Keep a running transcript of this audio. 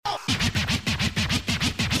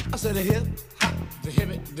said the hip hop, the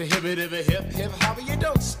hip hop, you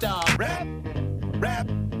don't stop. Rap, rap,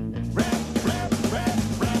 rap, rap, rap,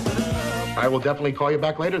 rap it up. I will definitely call you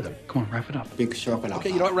back later then. Come on, wrap it up. Big sharpen up. Okay,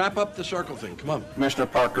 you know what? Wrap up the circle thing. Come on. Commissioner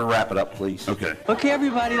Parker, wrap it up, please. Okay. Okay,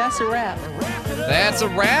 everybody, that's a wrap. That's a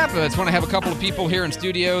wrap. I just want to have a couple of people here in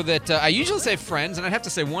studio that I usually say friends, and I'd have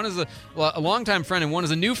to say one is a longtime friend and one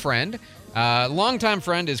is a new friend. Longtime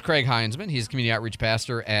friend is Craig Heinzman. He's community outreach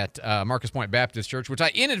pastor at Marcus Point Baptist Church, which I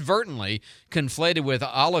inadvertently conflated with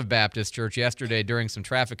Olive Baptist Church yesterday during some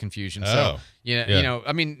traffic confusion. So, you know,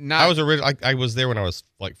 I mean, not. I was there when I was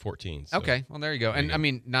like 14. So. Okay, well, there you go. And I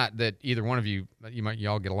mean, not that either one of you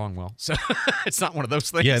all get along well. So it's not one of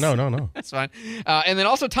those things. Yeah, no. That's fine. And then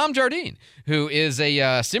also Tom Jardine, who is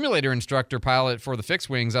a simulator instructor pilot for the fixed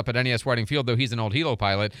wings up at NES Whiting Field, though he's an old helo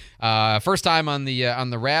pilot. First time on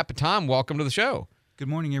the wrap. Tom, welcome to the show. Good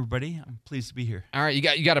morning, everybody. I'm pleased to be here. All right, you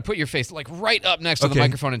got to put your face like right up next to the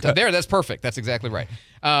microphone. And there, that's perfect. That's exactly right.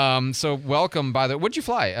 So welcome. By the way, what'd you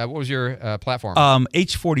fly? What was your platform?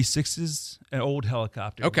 H-46s, an old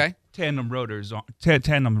helicopter. Okay. Tandem rotors on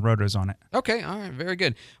it. Okay, all right, very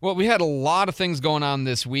good. Well, we had a lot of things going on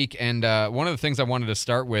this week, and one of the things I wanted to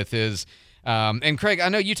start with is, and Craig, I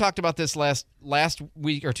know you talked about this last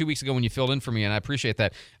week or 2 weeks ago when you filled in for me, and I appreciate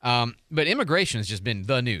that. But immigration has just been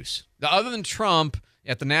the news. Other than Trump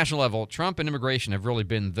at the national level, Trump and immigration have really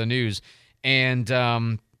been the news. And,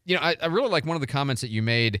 I really like one of the comments that you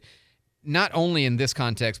made, not only in this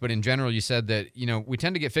context, but in general. You said that, we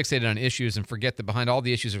tend to get fixated on issues and forget that behind all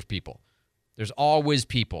the issues there's people. There's always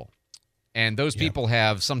people. And those people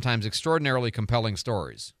have sometimes extraordinarily compelling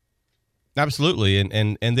stories. Absolutely.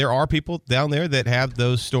 And there are people down there that have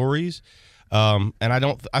those stories. And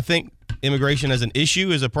I think immigration as an issue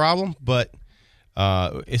is a problem, but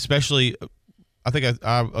especially I think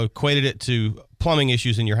I equated it to plumbing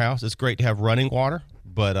issues in your house. It's great to have running water,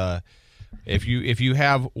 but if you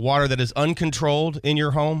have water that is uncontrolled in your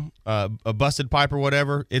home, a busted pipe or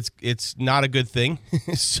whatever, it's not a good thing.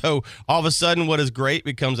 So all of a sudden, what is great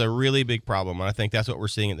becomes a really big problem. And I think that's what we're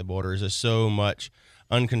seeing at the border is there's so much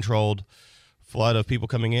uncontrolled flood of people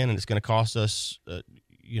coming in, and it's going to cost us,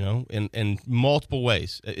 in multiple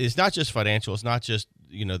ways. It's not just financial. It's not just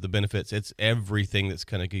the benefits. It's everything that's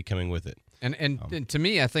going to be coming with it. And to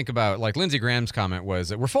me, I think about like Lindsey Graham's comment was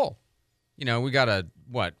that we're full. We got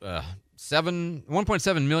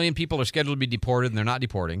 1.7 million people are scheduled to be deported, and they're not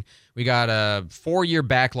deporting. We got a 4-year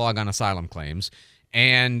backlog on asylum claims.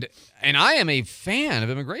 And I am a fan of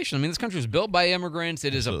immigration. I mean, this country was built by immigrants.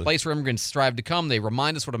 It is a place where immigrants strive to come. They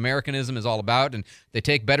remind us what Americanism is all about, and they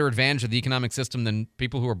take better advantage of the economic system than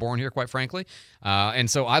people who are born here, quite frankly. And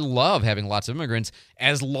so I love having lots of immigrants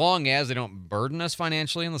as long as they don't burden us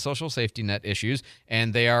financially in the social safety net issues,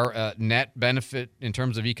 and they are net benefit in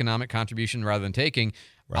terms of economic contribution rather than taking.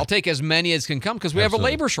 Right. I'll take as many as can come because we have a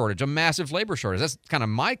labor shortage, a massive labor shortage. That's kind of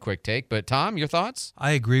my quick take. But Tom, your thoughts?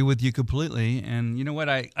 I agree with you completely, and you know what?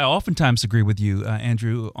 I oftentimes agree with you,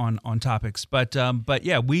 Andrew, on topics. But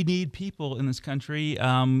yeah, we need people in this country.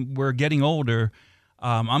 We're getting older.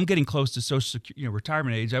 I'm getting close to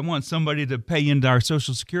retirement age. I want somebody to pay into our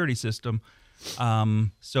Social Security system.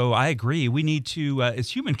 So I agree. We need to.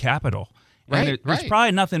 It's human capital. And there's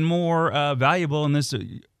probably nothing more valuable in this.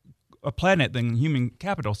 A planet than human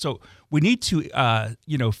capital. So we need to,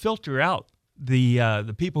 filter out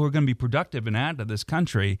the people who are going to be productive and add to this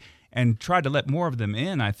country and try to let more of them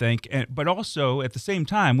in, I think. But also, at the same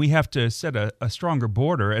time, we have to set a stronger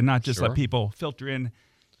border and not just let people filter in,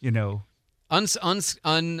 I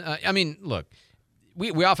mean, look,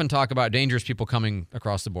 we often talk about dangerous people coming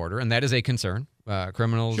across the border, and that is a concern.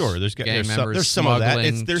 Criminals, gang members, there's some of that.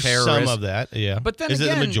 There's terrorists. Some of that, yeah. But then is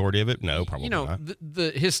again, it the majority of it? No, probably not.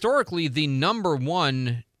 The historically, the number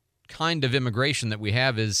one kind of immigration that we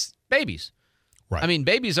have is babies. Right. I mean,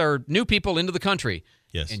 babies are new people into the country.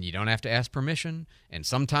 Yes. And you don't have to ask permission. And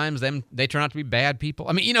sometimes they turn out to be bad people.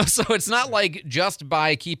 I mean, so it's not like just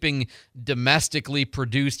by keeping domestically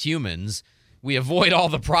produced humans, we avoid all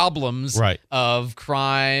the problems of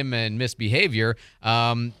crime and misbehavior.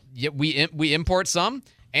 Yet we import some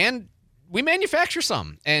and we manufacture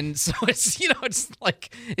some. And so it's, it's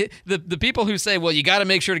like the people who say, well, you got to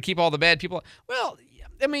make sure to keep all the bad people. Well,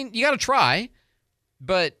 I mean, you got to try,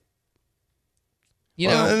 but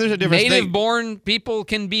there's a difference. Native-born people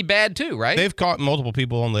can be bad too, right? They've caught multiple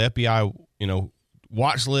people on the FBI,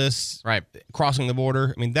 watch lists, crossing the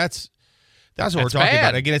border. I mean, that's what we're talking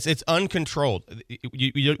about. Again, it's uncontrolled.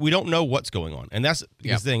 We don't know what's going on, and that's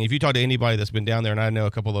the thing. If you talk to anybody that's been down there, and I know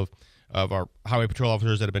a couple of our highway patrol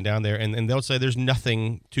officers that have been down there, and they'll say there's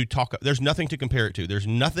nothing to compare it to. There's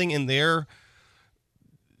nothing in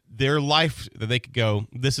their life that they could go,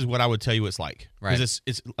 this is what I would tell you it's like. Right. Because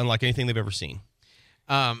it's unlike anything they've ever seen.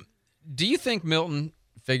 Do you think Milton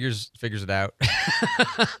figures it out?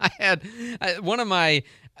 One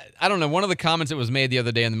of the comments that was made the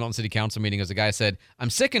other day in the Milton City Council meeting was a guy said, I'm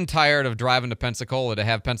sick and tired of driving to Pensacola to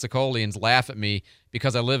have Pensacolians laugh at me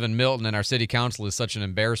because I live in Milton and our city council is such an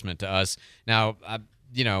embarrassment to us. Now, I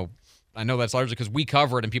know that's largely because we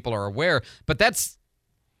cover it and people are aware, but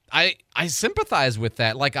I sympathize with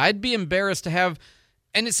that. Like, I'd be embarrassed to have,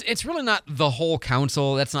 and it's really not the whole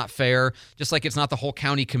council. That's not fair. Just like it's not the whole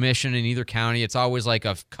county commission in either county. It's always like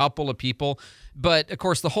a couple of people. But, of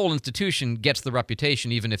course, the whole institution gets the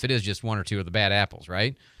reputation, even if it is just one or two of the bad apples,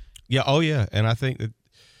 right? Yeah, oh yeah. And I think that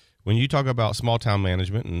when you talk about small town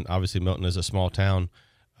management, and obviously Milton is a small town,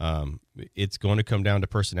 it's going to come down to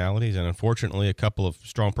personalities. And unfortunately, a couple of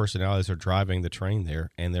strong personalities are driving the train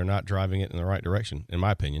there, and they're not driving it in the right direction, in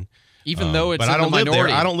my opinion. Even though it's but I don't live there.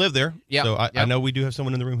 I don't live there. Yep. So I know we do have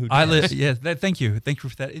someone in the room who does. I live. Yeah. Thank you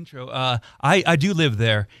for that intro. I do live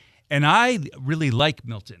there, and I really like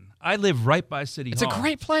Milton. I live right by City Hall. It's a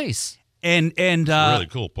great place. And It's a really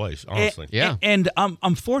cool place, honestly. And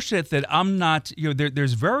I'm fortunate that I'm not.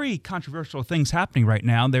 There's very controversial things happening right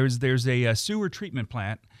now. There's a sewer treatment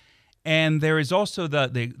plant. And there is also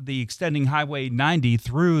the extending Highway 90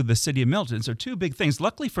 through the city of Milton. So two big things.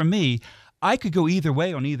 Luckily for me, I could go either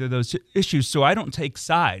way on either of those issues, so I don't take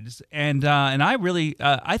sides. And I really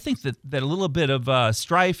I think that a little bit of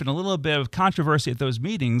strife and a little bit of controversy at those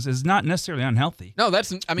meetings is not necessarily unhealthy. No,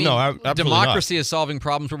 democracy is solving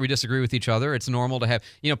problems where we disagree with each other. It's normal to have,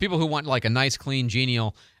 people who want like a nice, clean,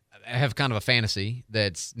 genial, have kind of a fantasy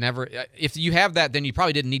that's never. If you have that, then you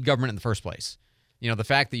probably didn't need government in the first place. The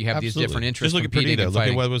fact that you have these different interests. Just look at Perdido. Look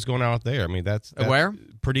at what was going on out there. I mean, that's where?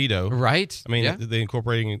 Perdido. Right. I mean, the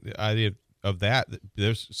incorporating the idea of that.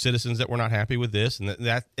 There's citizens that were not happy with this, and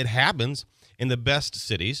that it happens in the best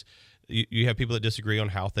cities. You have people that disagree on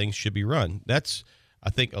how things should be run. That's,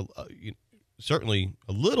 I think, certainly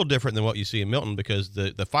a little different than what you see in Milton, because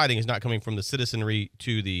the fighting is not coming from the citizenry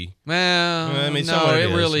to the. Well, I mean, no,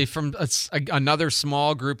 it really from another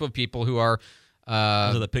small group of people who are.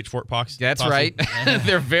 The pitchfork pox. That's right.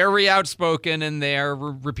 They're very outspoken and they're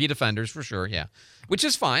repeat offenders for sure. Yeah, which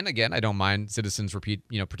is fine. Again, I don't mind citizens repeat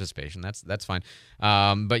participation. That's fine.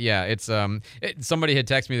 But yeah, it's somebody had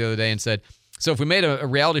texted me the other day and said, so if we made a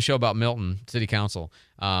reality show about Milton City Council,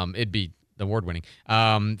 it'd be award winning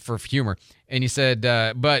for humor. And he said,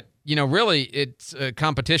 but really, it's a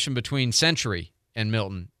competition between Century and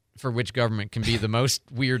Milton, for which government can be the most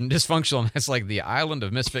weird and dysfunctional. And that's like the island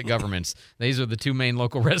of misfit governments. These are the two main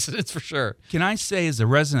local residents for sure. Can I say, as a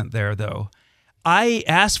resident there, though, I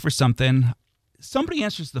ask for something, somebody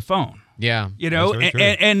answers the phone. Yeah.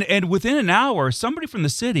 And within an hour, somebody from the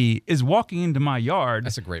city is walking into my yard.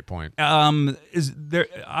 That's a great point. I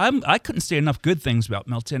couldn't say enough good things about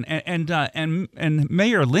Milton. And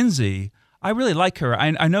Mayor Lindsay, I really like her.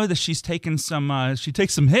 I know that she takes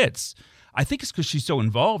some hits. I think it's because she's so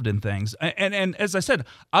involved in things, and as I said,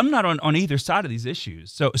 I'm not on either side of these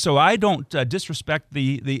issues. So I don't disrespect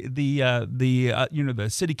the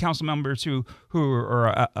city council members who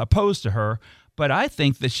are opposed to her, but I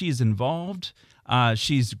think that she's involved.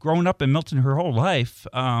 She's grown up in Milton her whole life.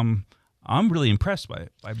 I'm really impressed by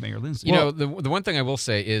Mayor Lindsay. The one thing I will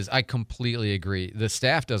say is I completely agree. The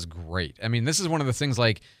staff does great. I mean, this is one of the things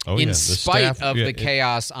in spite of the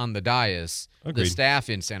chaos on the dais, agreed. The staff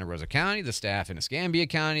in Santa Rosa County, the staff in Escambia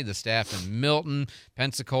County, the staff in Milton,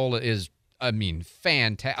 Pensacola is,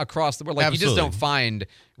 fantastic across the board. Like, absolutely. You just don't find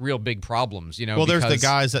real big problems, Well, there's the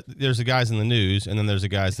guys in the news, and then there's the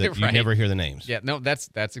guys that you never hear the names. Yeah, no, that's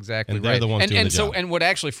exactly and right. They're the ones doing the job. And what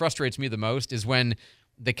actually frustrates me the most is when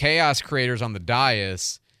the chaos creators on the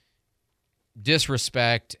dais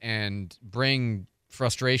disrespect and bring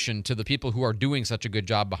frustration to the people who are doing such a good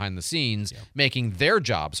job behind the scenes, making their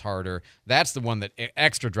jobs harder. That's the one that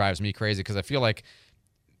extra drives me crazy, because I feel like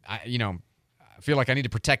I need to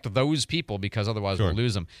protect those people, because otherwise we'll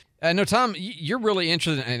lose them. No, Tom, you're really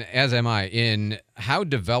interested, as am I, in how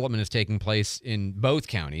development is taking place in both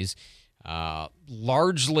counties,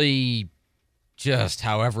 largely just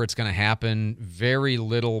however it's going to happen, very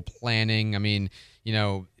little planning. I mean,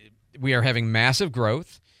 we are having massive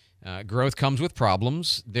growth. Growth comes with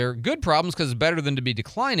problems. They're good problems because it's better than to be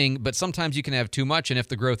declining, but sometimes you can have too much, and if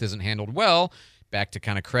the growth isn't handled well, back to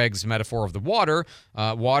kind of Craig's metaphor of the water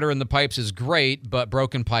in the pipes is great, but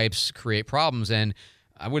broken pipes create problems. And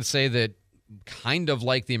I would say that, kind of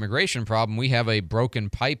like the immigration problem, we have a broken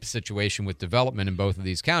pipe situation with development in both of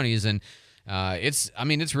these counties, and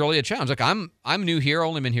it's really a challenge. Like, I'm new here,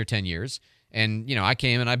 only been here 10 years, and I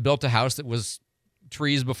came and I built a house that was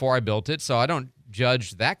trees before I built it, so I don't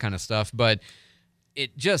judge that kind of stuff. But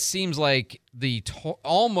it just seems like the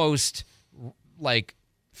almost like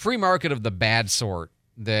free market of the bad sort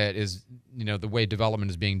that is, the way development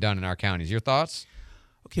is being done in our counties. Your thoughts?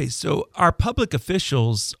 Okay, so our public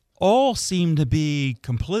officials all seem to be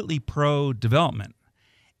completely pro-development,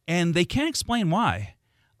 and they can't explain why.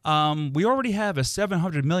 We already have a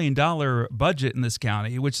 $700 million budget in this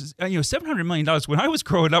county, which is, $700 million when I was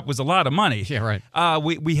growing up was a lot of money. Yeah, right.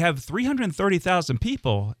 We have 330,000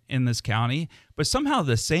 people in this county, but somehow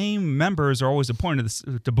the same members are always appointed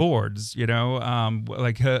to boards,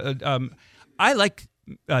 I like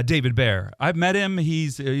David Baer. I've met him.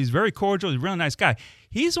 He's very cordial. He's a really nice guy.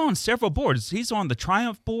 He's on several boards. He's on the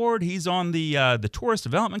Triumph board. He's on the Tourist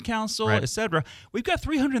Development Council, right, etc. We've got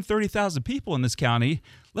 330,000 people in this county.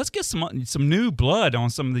 Let's get some new blood on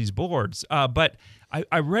some of these boards. But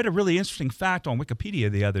I read a really interesting fact on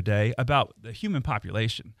Wikipedia the other day about the human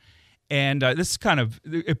population. And this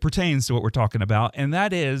it pertains to what we're talking about. And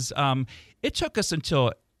that is, it took us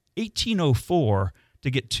until 1804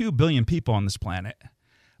 to get 2 billion people on this planet.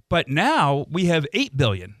 But now we have 8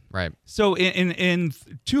 billion. Right. So in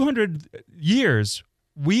 200 years,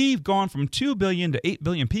 we've gone from 2 billion to 8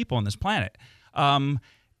 billion people on this planet. The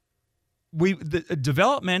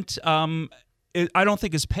development, I don't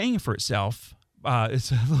think is paying for itself.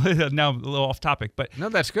 It's now a little off topic, but no,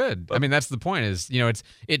 that's good. I mean, that's the point. Is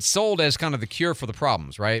it's sold as kind of the cure for the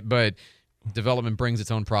problems, right? But development brings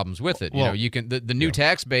its own problems with it. Well, you can the new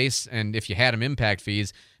tax base, and if you had them, impact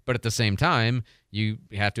fees. But at the same time, you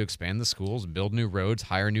have to expand the schools, build new roads,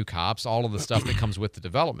 hire new cops, all of the stuff that comes with the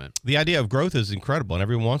development. The idea of growth is incredible, and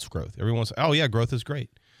everyone wants growth. Everyone wants, growth is great.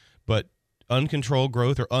 But uncontrolled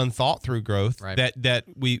growth or unthought through growth, right,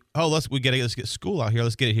 let's get school out here,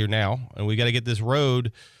 let's get it here now, and we got to get this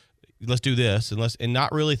road, let's do this, and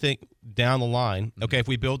not really think down the line. Okay, if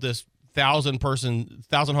we build this 1,000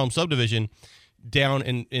 home subdivision down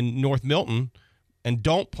in North Milton, and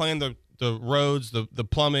don't plan the roads, the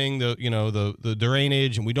plumbing, the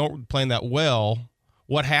drainage, and we don't plan that well,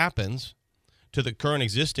 what happens to the current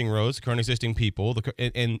existing roads, current existing people,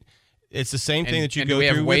 and it's the same thing that you go through.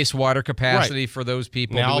 Do we have wastewater capacity for those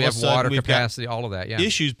people? Now, do we have water we've capacity? All of that, yeah.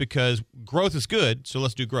 Issues because growth is good, so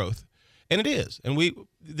let's do growth, and it is. And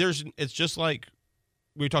it's just like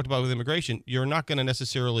we talked about with immigration. You're not going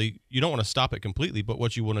to you don't want to stop it completely, but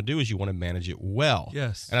what you want to do is you want to manage it well.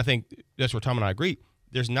 Yes. And I think that's where Tom and I agree.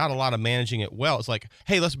 There's not a lot of managing it well. It's like,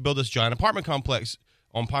 hey, let's build this giant apartment complex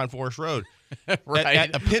on Pine Forest Road. Right.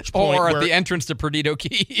 At a pinch point. Or at the entrance to Perdido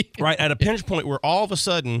Key. Right. At a pinch point where all of a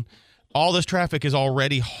sudden, all this traffic is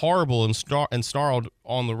already horrible and snarled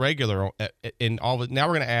on the regular. Now we're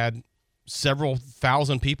going to add several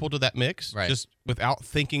thousand people to that mix, right, just without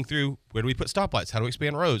thinking through, where do we put stoplights? How do we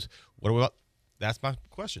expand roads? That's my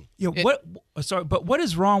question. Yeah. What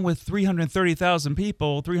is wrong with 330,000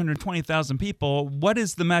 people, 320,000 people? What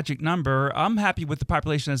is the magic number? I'm happy with the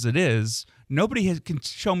population as it is. Nobody can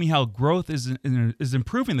show me how growth is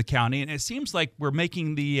improving the county, and it seems like we're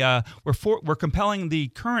making we're compelling the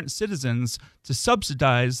current citizens to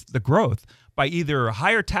subsidize the growth by either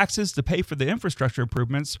higher taxes to pay for the infrastructure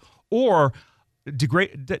improvements or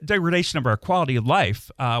degradation of our quality of life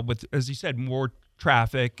with, as you said, more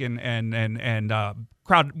traffic and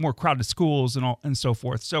more crowded schools and so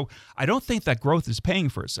forth. So I don't think that growth is paying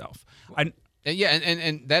for itself. And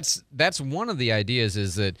that's one of the ideas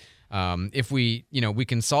is that if we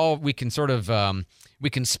can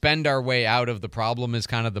spend our way out of the problem is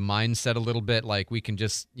kind of the mindset a little bit. Like we can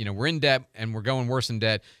just, we're in debt and we're going worse in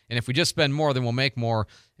debt. And if we just spend more, then we'll make more,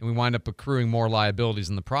 and we wind up accruing more liabilities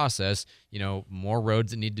in the process. More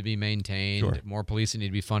roads that need to be maintained, sure, more police that need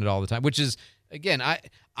to be funded all the time, which is, again, I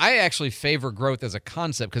actually favor growth as a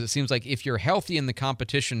concept because it seems like if you're healthy in the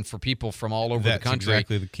competition for people from all over the country, that's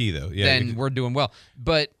exactly the key, though. Yeah, then we're doing well.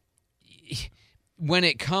 But when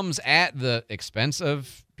it comes at the expense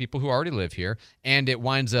of people who already live here, and it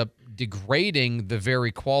winds up degrading the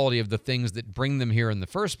very quality of the things that bring them here in the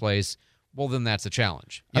first place, well, then that's a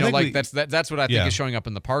challenge. That's what I think is showing up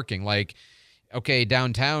in the parking. Like, okay,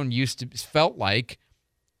 downtown felt like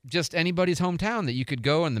just anybody's hometown that you could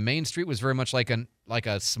go, and the main street was very much like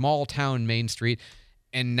a small town main street.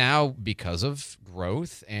 And now, because of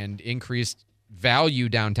growth and increased value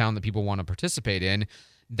downtown that people want to participate in,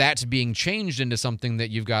 that's being changed into something that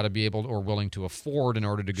you've got to be able or willing to afford in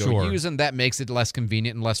order to go sure, use, and that makes it less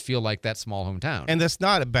convenient and less feel like that small hometown. And that's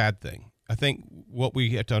not a bad thing. I think what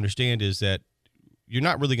we have to understand is that you're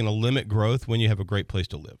not really going to limit growth when you have a great place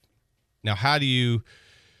to live. Now, how do you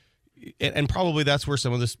and probably that's where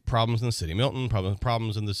some of the problems in the city of Milton,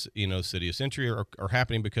 problems in the city of Century are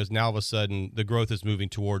happening, because now all of a sudden the growth is moving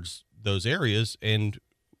towards those areas, and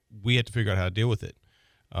we have to figure out how to deal with it.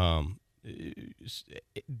 Oh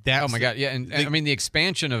my God, yeah, and I mean the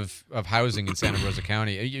expansion of housing in Santa Rosa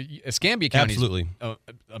County, Escambia County, absolutely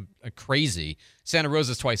crazy. Santa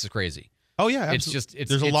Rosa's twice as crazy. Oh yeah, absolutely.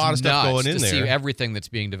 There's a lot of stuff going in to there. See everything that's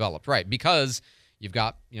being developed, right? Because you've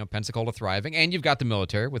got Pensacola thriving, and you've got the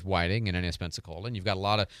military with Whiting and NS Pensacola, and you've got a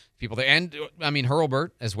lot of people there, and I mean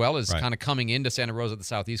Hurlburt as well is kind of coming into Santa Rosa at the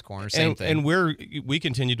southeast corner. Same thing. And we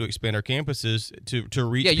continue to expand our campuses to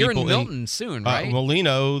reach. Yeah, you're people in Milton soon, right?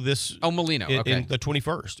 Molino Okay. In the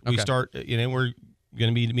 21st. Okay. We start. We're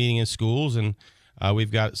going to be meeting in schools, and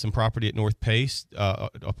we've got some property at North Pace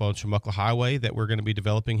up on Chumuckla Highway that we're going to be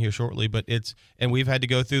developing here shortly. But we've had to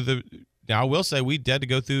go through Now, I will say we had to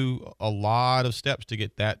go through a lot of steps to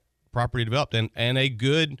get that property developed, and a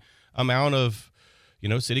good amount of,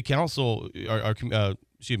 city council, not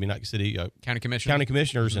city, county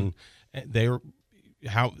commissioners, mm-hmm. and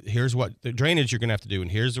here's what the drainage you're going to have to do,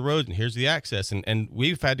 and here's the road, and here's the access, and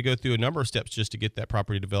we've had to go through a number of steps just to get that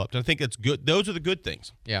property developed. And I think that's good. Those are the good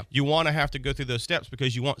things. Yeah, you want to have to go through those steps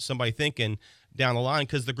because you want somebody thinking down the line,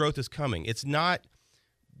 because the growth is coming. It's not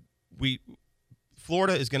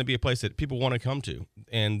Florida is going to be a place that people want to come to,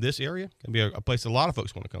 and this area can be a place that a lot of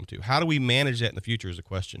folks want to come to. How do we manage that in the future is a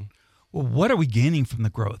question. Well, what are we gaining from the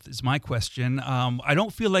growth is my question. I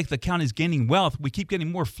don't feel like the county is gaining wealth. We keep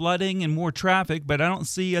getting more flooding and more traffic, but I don't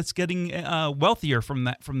see us getting wealthier from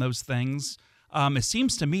those things. It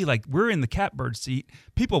seems to me like we're in the catbird seat.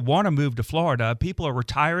 People want to move to Florida. People are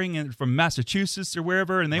retiring from Massachusetts or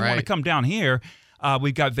wherever, and they want to come down here.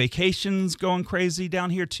 We've got vacations going crazy down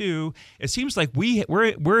here too. It seems like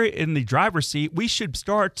we're in the driver's seat. We should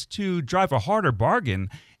start to drive a harder bargain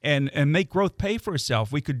and make growth pay for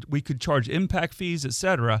itself. We could charge impact fees,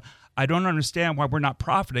 etc. I don't understand why we're not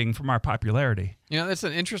profiting from our popularity. That's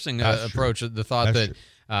an interesting approach. The thought that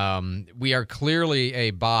we are clearly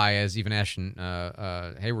a buy, as even Ashton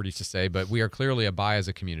Hayward used to say, but we are clearly a buy as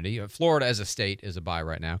a community. Florida as a state is a buy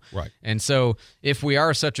right now. Right. And so if we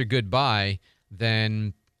are such a good buy,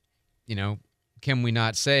 then, can we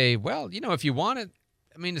not say, well, if you want it,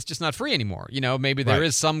 I mean, it's just not free anymore. Maybe there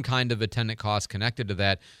is some kind of attendant cost connected to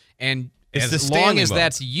that. And as long as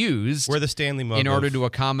that's used, we're the Stanley mug in order to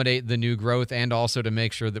accommodate the new growth and also to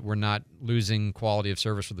make sure that we're not losing quality of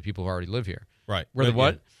service for the people who already live here. Right. We're the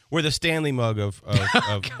what? Yeah. We're the Stanley mug of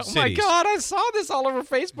oh cities. My God, I saw this all over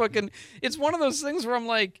Facebook, and it's one of those things where I'm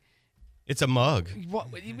like, it's a mug,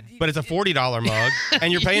 but it's a $40 mug,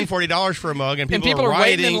 and you're paying $40 for a mug, and people are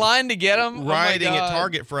waiting in line to get them. Riding at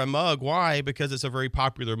Target for a mug. Why? Because it's a very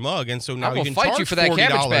popular mug, and so now you can fight charge you for that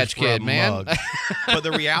Cabbage Patch Kid, man. But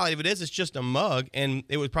the reality of it is, it's just a mug, and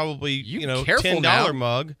it was probably $10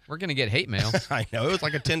 mug. We're gonna get hate mail. I know it was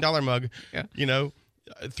like a $10 mug. Yeah.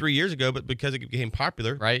 3 years ago, but because it became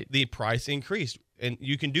popular, right, the price increased, and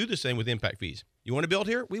you can do the same with impact fees. You want to build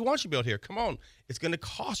here? We want you to build here. Come on. It's going to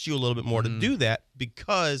cost you a little bit more to do that,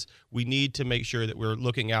 because we need to make sure that we're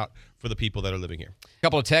looking out for the people that are living here. A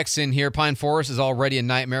couple of texts in here. Pine Forest is already a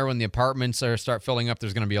nightmare. When the apartments start filling up,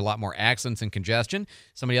 there's going to be a lot more accidents and congestion.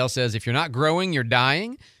 Somebody else says, if you're not growing, you're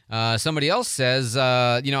dying. Somebody else says,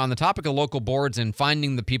 on the topic of local boards and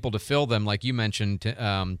finding the people to fill them, like you mentioned,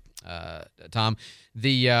 Tom,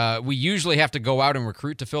 we usually have to go out and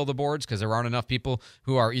recruit to fill the boards because there aren't enough people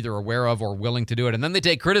who are either aware of or willing to do it. And then they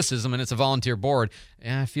take criticism, and it's a volunteer board.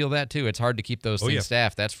 Yeah, I feel that too. It's hard to keep those things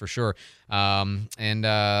staffed, that's for sure.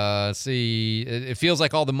 Let's see, it feels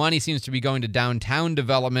like all the money seems to be going to downtown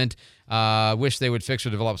development. Wish they would fix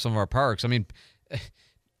or develop some of our parks. I mean,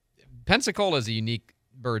 Pensacola is a unique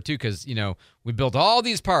bird too, because we built all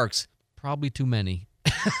these parks, probably too many.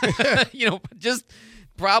 Just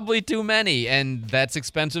probably too many, and that's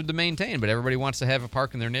expensive to maintain, but everybody wants to have a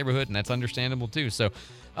park in their neighborhood, and that's understandable too. So,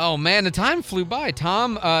 oh man, the time flew by.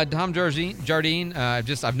 Tom Jardine,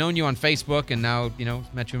 I've known you on Facebook, and now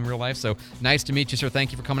met you in real life, so nice to meet you, sir.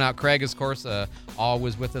 Thank you for coming out. Craig, of course,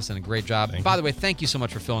 always with us, and a great job. By the way, thank you so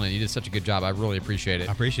much for filling in. You did such a good job. I really appreciate it.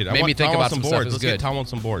 I appreciate it. Made me think about some stuff. Let's get Tom on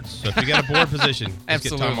some boards. So if you got a board position, let's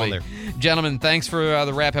get Tom on there. Gentlemen, thanks for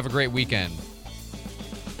the wrap. Have a great weekend.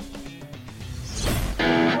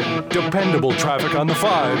 Dependable traffic on the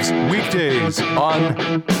fives, weekdays on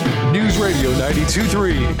News Radio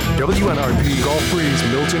 92.3, WNRP Gulf Breeze,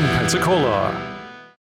 Milton, Pensacola.